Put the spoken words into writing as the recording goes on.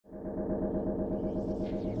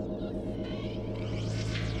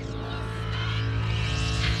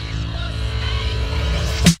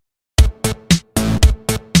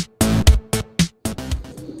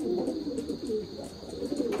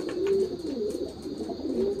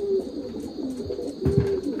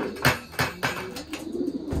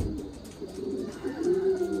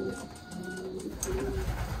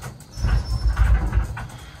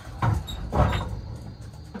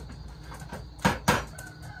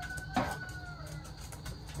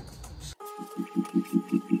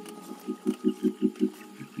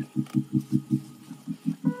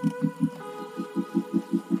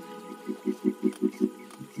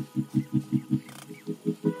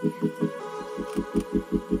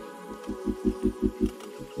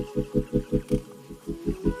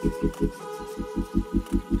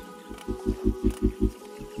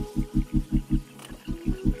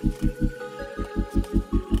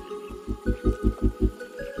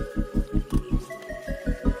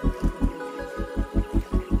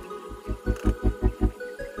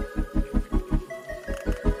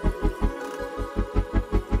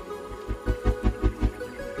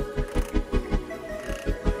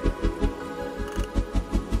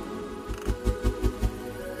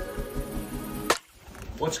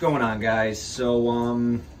What's going on, guys?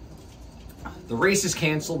 So, the race is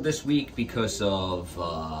canceled this week because of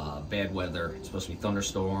bad weather. It's supposed to be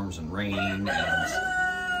thunderstorms and rain, and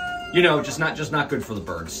you know, just not good for the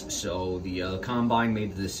birds. So the combine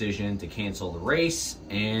made the decision to cancel the race,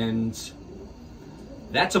 and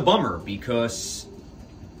that's a bummer because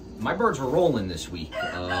my birds were rolling this week.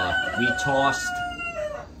 We tossed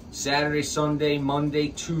Saturday, Sunday, Monday,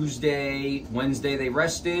 Tuesday, Wednesday they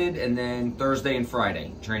rested, and then Thursday and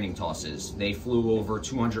Friday, training tosses. They flew over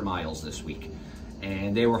 200 miles this week,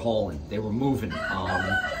 and they were hauling, they were moving.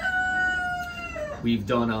 We've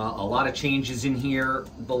done a lot of changes in here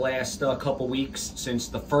the last couple weeks since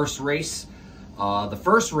the first race. The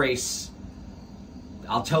first race,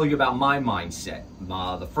 I'll tell you about my mindset.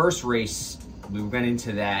 The first race, we went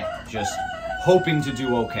into that just hoping to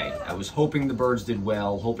do okay. I was hoping the birds did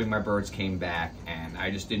well, hoping my birds came back, and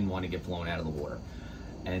I just didn't want to get blown out of the water.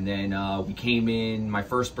 And then we came in, my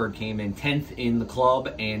first bird came in 10th in the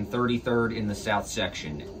club and 33rd in the South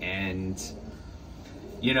section. And,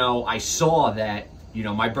 you know, I saw that, you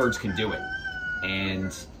know, my birds can do it.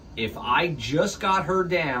 And if I just got her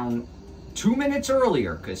down 2 minutes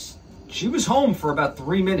earlier, because she was home for about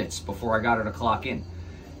 3 minutes before I got her to clock in.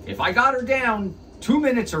 If I got her down 2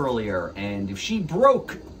 minutes earlier, and if she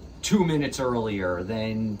broke 2 minutes earlier,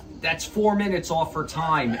 then that's 4 minutes off her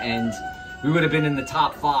time, and we would have been in the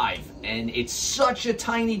top 5. And it's such a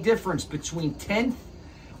tiny difference between 10th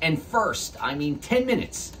and 1st. I mean, 10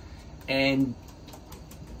 minutes. And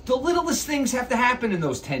the littlest things have to happen in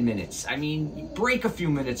those 10 minutes. I mean, break a few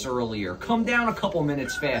minutes earlier, come down a couple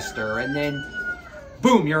minutes faster, and then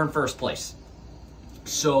boom, you're in first place.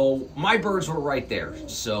 So my birds were right there.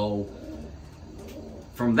 So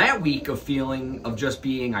from that week of feeling of just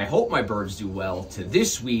being, I hope my birds do well, to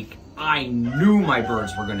this week, I knew my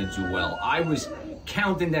birds were going to do well. I was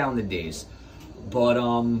counting down the days. But,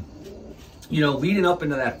 you know, leading up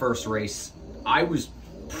into that first race, I was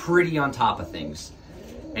pretty on top of things.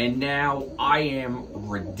 And now I am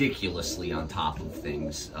ridiculously on top of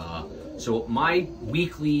things. So my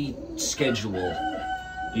weekly schedule,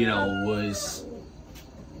 you know, was...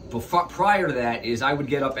 prior to that is I would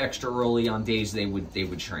get up extra early on days they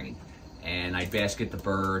would train, and I'd basket the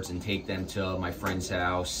birds and take them to my friend's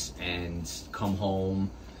house and come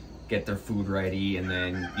home, get their food ready, and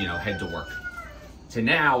then, you know, head to work. To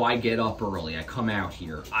now, I get up early, I come out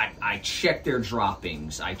here, I check their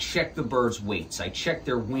droppings, I check the birds' weights, I check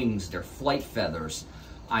their wings, their flight feathers.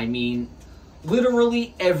 I mean,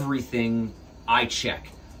 literally everything I check.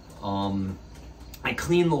 I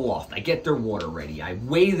clean the loft. I get their water ready. I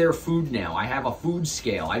weigh their food now. I have a food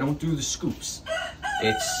scale. I don't do the scoops.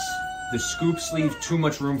 The scoops leave too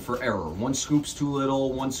much room for error. One scoop's too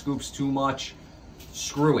little, one scoop's too much.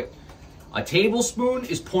 Screw it. A tablespoon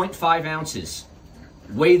is 0.5 ounces.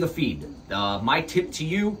 Weigh the feed. My tip to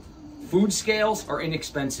you, food scales are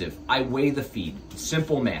inexpensive. I weigh the feed.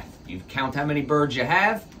 Simple math. You count how many birds you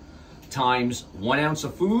have, times 1 ounce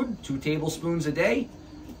of food, 2 tablespoons a day.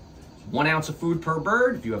 1 ounce of food per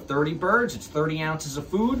bird. If you have 30 birds, it's 30 ounces of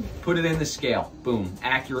food. Put it in the scale. Boom.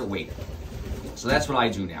 Accurate weight. So that's what I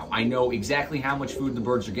do now. I know exactly how much food the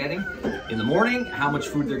birds are getting in the morning, how much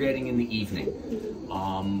food they're getting in the evening.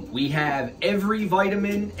 We have every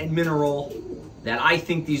vitamin and mineral that I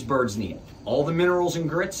think these birds need. All the minerals and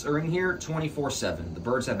grits are in here 24/7. The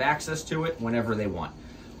birds have access to it whenever they want.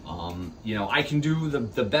 You know, I can do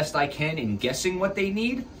the best I can in guessing what they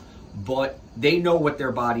need, but they know what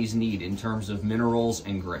their bodies need in terms of minerals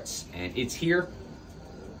and grits. And it's here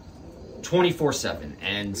 24/7,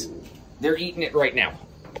 and they're eating it right now.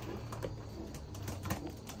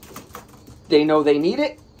 They know they need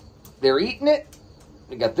it. They're eating it.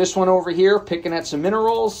 We got this one over here picking at some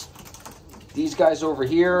minerals. These guys over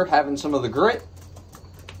here having some of the grit.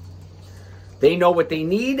 They know what they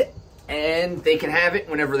need, and they can have it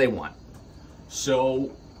whenever they want.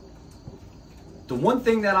 So the one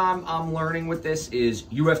thing that I'm learning with this is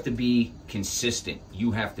you have to be consistent.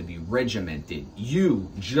 You have to be regimented. You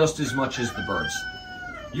just as much as the birds.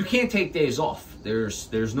 You can't take days off.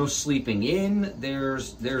 There's no sleeping in.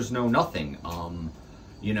 There's no nothing.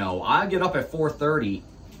 You know, I get up at 4:30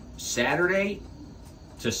 Saturday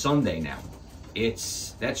to Sunday now.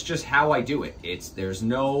 That's just how I do it.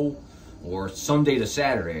 Or Sunday to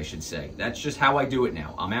Saturday, I should say. That's just how I do it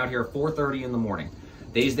now. I'm out here at 4:30 in the morning.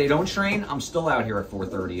 Days they don't train, I'm still out here at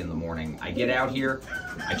 4:30 in the morning. I get out here,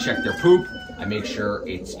 I check their poop, I make sure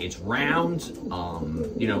it's round,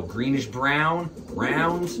 you know, greenish brown,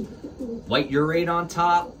 round, light urate on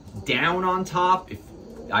top, down on top.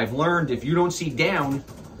 I've learned if you don't see down,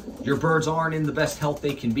 your birds aren't in the best health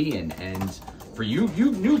they can be in. And for you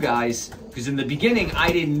new guys, because in the beginning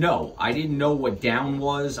I didn't know what down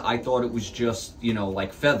was. I thought it was just, you know,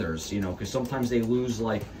 like feathers, you know, because sometimes they lose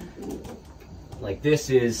like this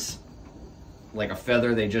is like a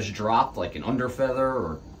feather they just dropped, like an under feather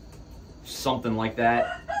or something like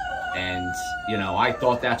that. And you know, I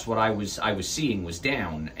thought that's what I was seeing was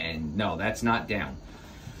down, and no, that's not down.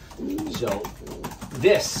 So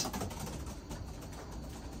this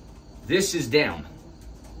is down,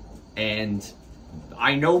 and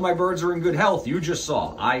I know my birds are in good health. You just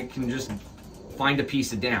saw. I can just find a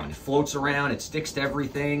piece of down. It floats around. It sticks to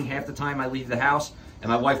everything. Half the time I leave the house, and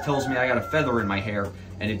my wife tells me I got a feather in my hair,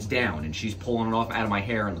 and it's down, and she's pulling it off out of my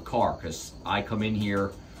hair in the car, because I come in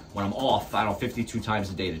here when I'm off, I don't know, 52 times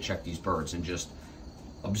a day to check these birds and just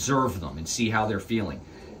observe them and see how they're feeling.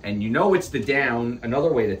 And you know it's the down.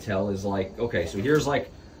 Another way to tell is like, okay, so here's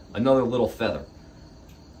like another little feather.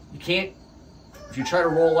 You can't, if you try to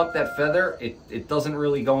roll up that feather, it doesn't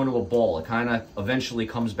really go into a ball. It kind of eventually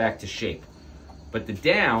comes back to shape. But the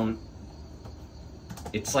down,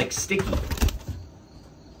 it's like sticky.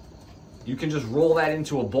 You can just roll that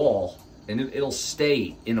into a ball and it'll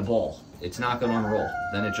stay in a ball. It's not going to unroll.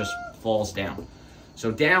 Then it just falls down.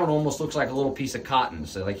 So down almost looks like a little piece of cotton.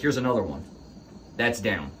 So like here's another one. That's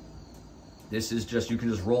down. This is just, you can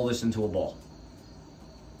just roll this into a ball.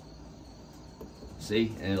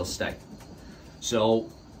 See? And it'll stay.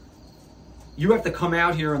 So you have to come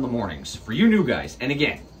out here in the mornings. For you new guys, and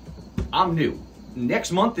again, I'm new.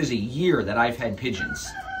 Next month is a year that I've had pigeons.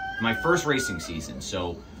 My first racing season.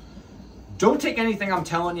 So don't take anything I'm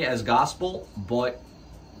telling you as gospel, but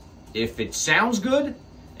if it sounds good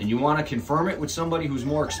and you want to confirm it with somebody who's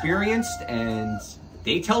more experienced and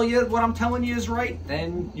they tell you what I'm telling you is right,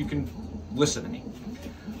 then you can listen to me.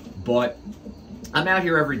 But I'm out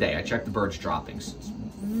here every day. I check the birds' droppings. It's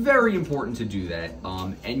very important to do that.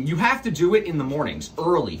 And you have to do it in the mornings,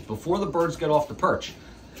 early, before the birds get off the perch.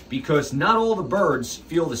 Because not all the birds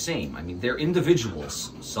feel the same. I mean, they're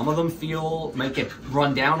individuals. Some of them might get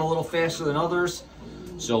run down a little faster than others.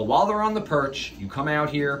 So while they're on the perch, you come out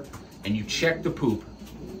here and you check the poop,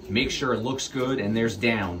 make sure it looks good and there's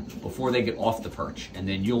down before they get off the perch. And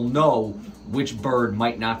then you'll know which bird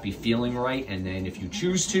might not be feeling right. And then if you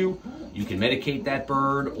choose to, you can medicate that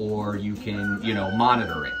bird, or you can, you know,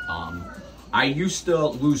 monitor it. I used to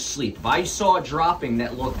lose sleep. If I saw a dropping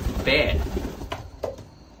that looked bad,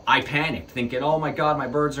 I panicked, thinking, oh my God, my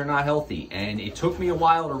birds are not healthy. And it took me a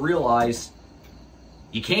while to realize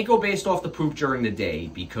you can't go based off the poop during the day,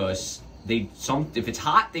 because if it's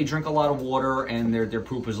hot, they drink a lot of water and their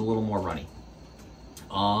poop is a little more runny.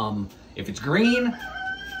 If it's green,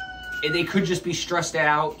 they could just be stressed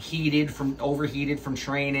out, overheated from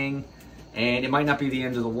training, and it might not be the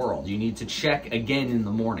end of the world. You need to check again in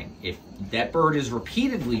the morning. If that bird is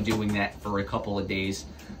repeatedly doing that for a couple of days,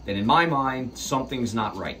 then in my mind, something's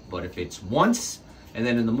not right. But if it's once, and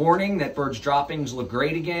then in the morning, that bird's droppings look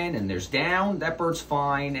great again, and there's down, that bird's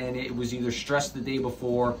fine, and it was either stressed the day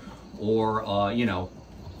before, or, you know,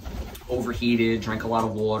 overheated, drank a lot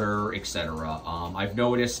of water, etc. I've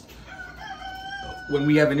noticed when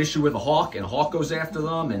we have an issue with a hawk, and a hawk goes after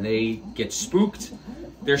them, and they get spooked,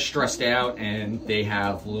 they're stressed out, and they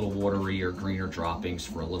have little watery or greener droppings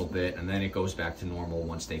for a little bit, and then it goes back to normal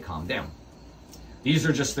once they calm down. These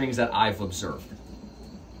are just things that I've observed.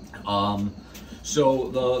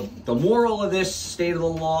 So the moral of this State of the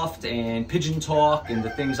Loft and Pigeon Talk and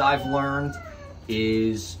the things I've learned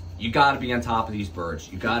is you got to be on top of these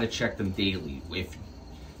birds. You got to check them daily.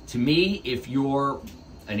 If you're,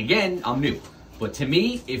 and again, I'm new, but to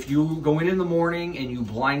me, if you go in the morning and you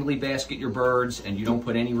blindly basket your birds and you don't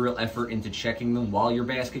put any real effort into checking them while you're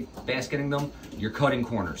basketing them, you're cutting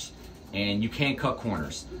corners, and you can't cut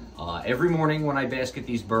corners. Every morning when I basket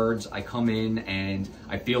these birds, I come in and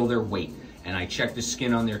I feel their weight, and I check the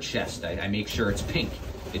skin on their chest. I make sure it's pink.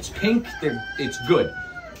 It's pink, it's good.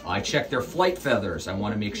 I check their flight feathers. I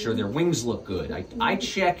want to make sure their wings look good. I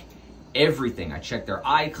check everything. I check their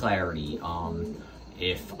eye clarity.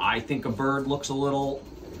 If I think a bird looks a little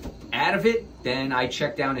out of it, then I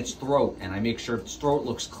check down its throat and I make sure its throat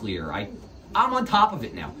looks clear. I'm on top of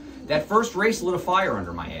it now. That first race lit a fire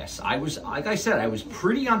under my ass. Like I said, I was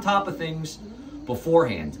pretty on top of things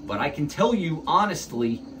beforehand, but I can tell you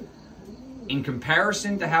honestly, in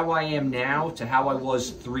comparison to how I am now to how I was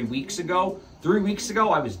 3 weeks ago,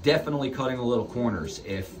 I was definitely cutting a little corners.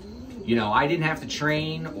 If, you know, I didn't have to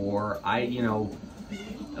train, or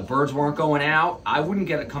the birds weren't going out, I wouldn't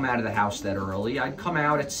come out of the house that early. I'd come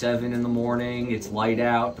out at 7 in the morning, it's light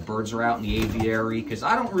out, the birds are out in the aviary, because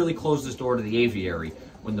I don't really close this door to the aviary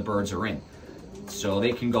when the birds are in. so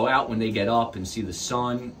they can go out when they get up and see the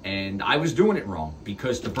sun. And I was doing it wrong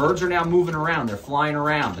because the birds are now moving around. They're flying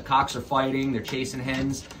around. The cocks are fighting. They're chasing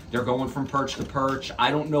hens. They're going from perch to perch.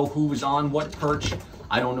 I don't know who was on what perch.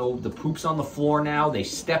 I don't know. The poop's on the floor now. They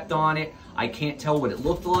stepped on it. I can't tell what it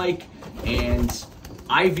looked like. And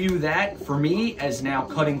I view that, for me, as now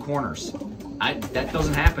cutting corners. That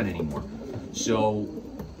doesn't happen anymore. So,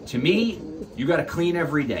 to me, you got to clean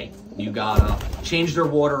every day. You got to change their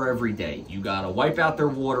water every day. You got to wipe out their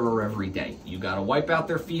waterer every day. You got to wipe out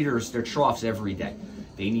their feeders, their troughs every day.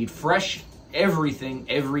 They need fresh everything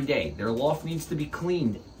every day. Their loft needs to be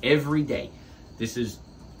cleaned every day. This is,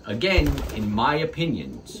 again, in my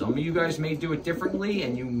opinion. Some of you guys may do it differently,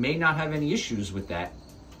 and you may not have any issues with that.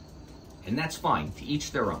 And that's fine, to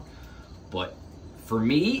each their own. But for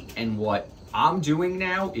me, and what I'm doing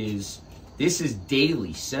now is, this is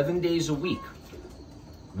daily, 7 days a week.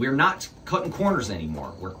 We're not cutting corners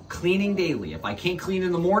anymore. We're cleaning daily. If I can't clean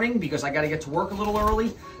in the morning because I got to get to work a little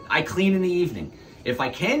early, I clean in the evening. If I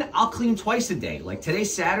can, I'll clean twice a day. Like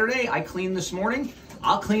today's Saturday, I cleaned this morning.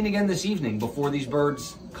 I'll clean again this evening before these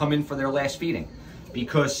birds come in for their last feeding,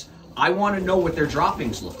 because I want to know what their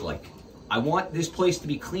droppings look like. I want this place to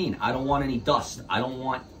be clean. I don't want any dust. I don't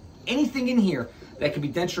want anything in here that could be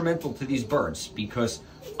detrimental to these birds, because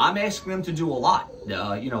I'm asking them to do a lot.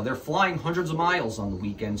 You know, they're flying hundreds of miles on the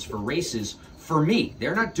weekends for races for me.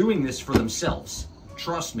 They're not doing this for themselves.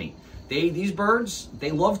 Trust me. These birds,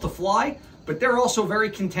 they love to fly, but they're also very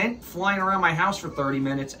content flying around my house for 30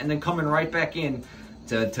 minutes and then coming right back in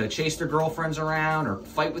to chase their girlfriends around or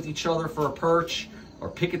fight with each other for a perch or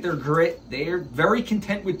pick at their grit. They're very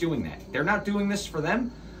content with doing that. They're not doing this for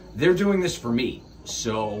them. They're doing this for me.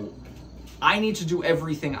 So I need to do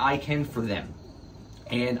everything I can for them.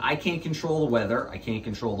 And I can't control the weather. I can't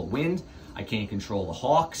control the wind. I can't control the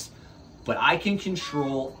hawks. But I can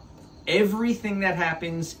control everything that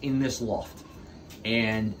happens in this loft.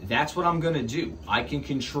 And that's what I'm going to do. I can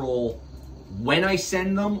control when I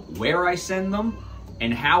send them, where I send them,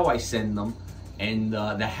 and how I send them. And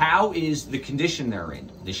the how is the condition they're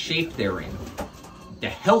in, the shape they're in, the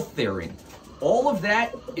health they're in. All of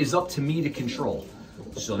that is up to me to control.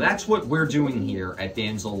 So that's what we're doing here at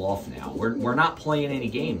Danville Loft now. We're not playing any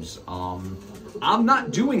games. I'm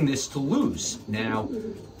not doing this to lose. Now,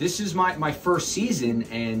 this is my first season,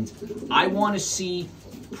 and I want to see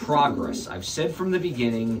progress. I've said from the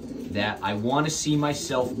beginning that I want to see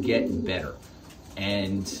myself get better.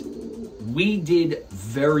 And we did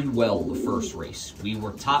very well the first race. We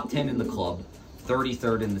were top 10 in the club,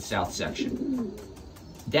 33rd in the South section.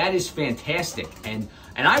 That is fantastic. And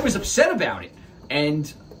I was upset about it.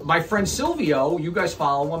 And my friend Silvio, you guys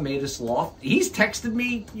follow him, made us loft. He's texted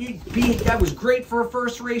me, that was great for a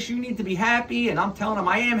first race. You need to be happy. And I'm telling him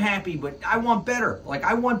I am happy, but I want better. Like,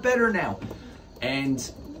 I want better now.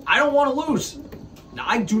 And I don't want to lose.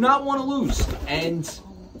 I do not want to lose. And,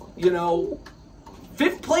 you know,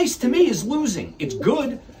 5th place to me is losing. It's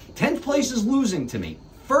good. 10th place is losing to me.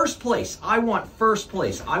 First place, I want first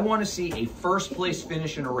place. I want to see a first place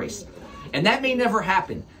finish in a race. And that may never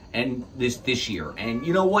happen. And this year, and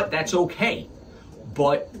you know what, that's okay.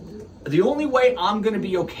 But the only way I'm going to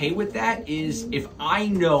be okay with that is if I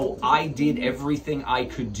know I did everything I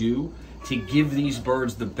could do to give these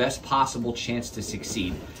birds the best possible chance to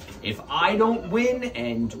succeed. If I don't win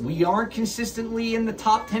and we aren't consistently in the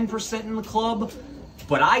top 10% in the club,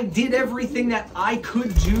 but I did everything that I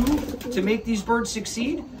could do to make these birds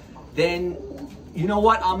succeed, then you know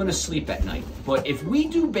what, I'm going to sleep at night. But if we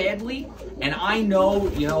do badly, and I know,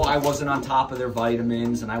 you know, I wasn't on top of their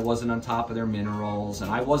vitamins, and I wasn't on top of their minerals,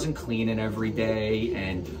 and I wasn't cleaning every day,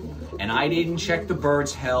 and I didn't check the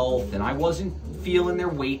birds' health, and I wasn't feeling their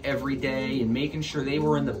weight every day and making sure they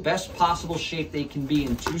were in the best possible shape they can be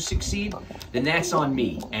and to succeed, then that's on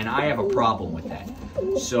me, and I have a problem with that.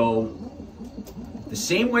 So the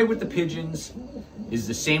same way with the pigeons is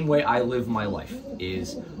the same way I live my life,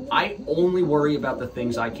 is I only worry about the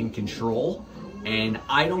things I can control, and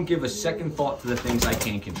I don't give a second thought to the things I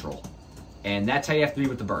can't control. And that's how you have to be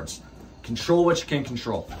with the birds. Control what you can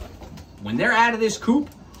control. When they're out of this coop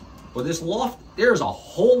or this loft, there's a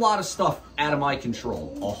whole lot of stuff out of my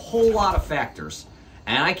control, a whole lot of factors,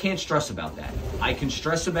 and I can't stress about that. I can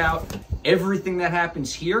stress about everything that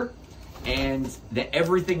happens here, and that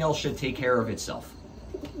everything else should take care of itself.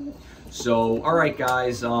 So, all right,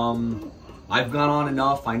 guys, I've gone on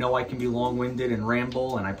enough. I know I can be long-winded and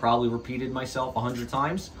ramble, and I probably repeated myself 100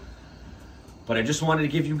 times. But I just wanted to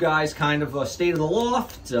give you guys kind of a state of the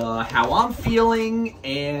loft, how I'm feeling,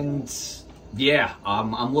 and yeah,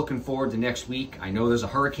 I'm looking forward to next week. I know there's a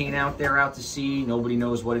hurricane out there out to sea. Nobody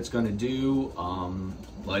knows what it's going to do.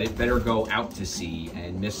 but it better go out to sea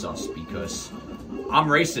and miss us, because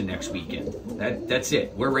I'm racing next weekend. That's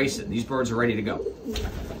it. We're racing. These birds are ready to go.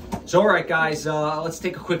 So, all right, guys, let's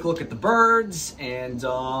take a quick look at the birds, and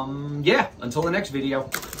yeah, until the next video. All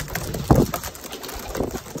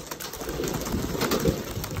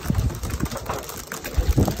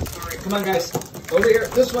right, come on, guys. Over here,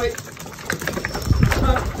 this way. Come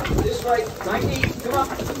on, this way. 90, come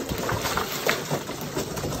on.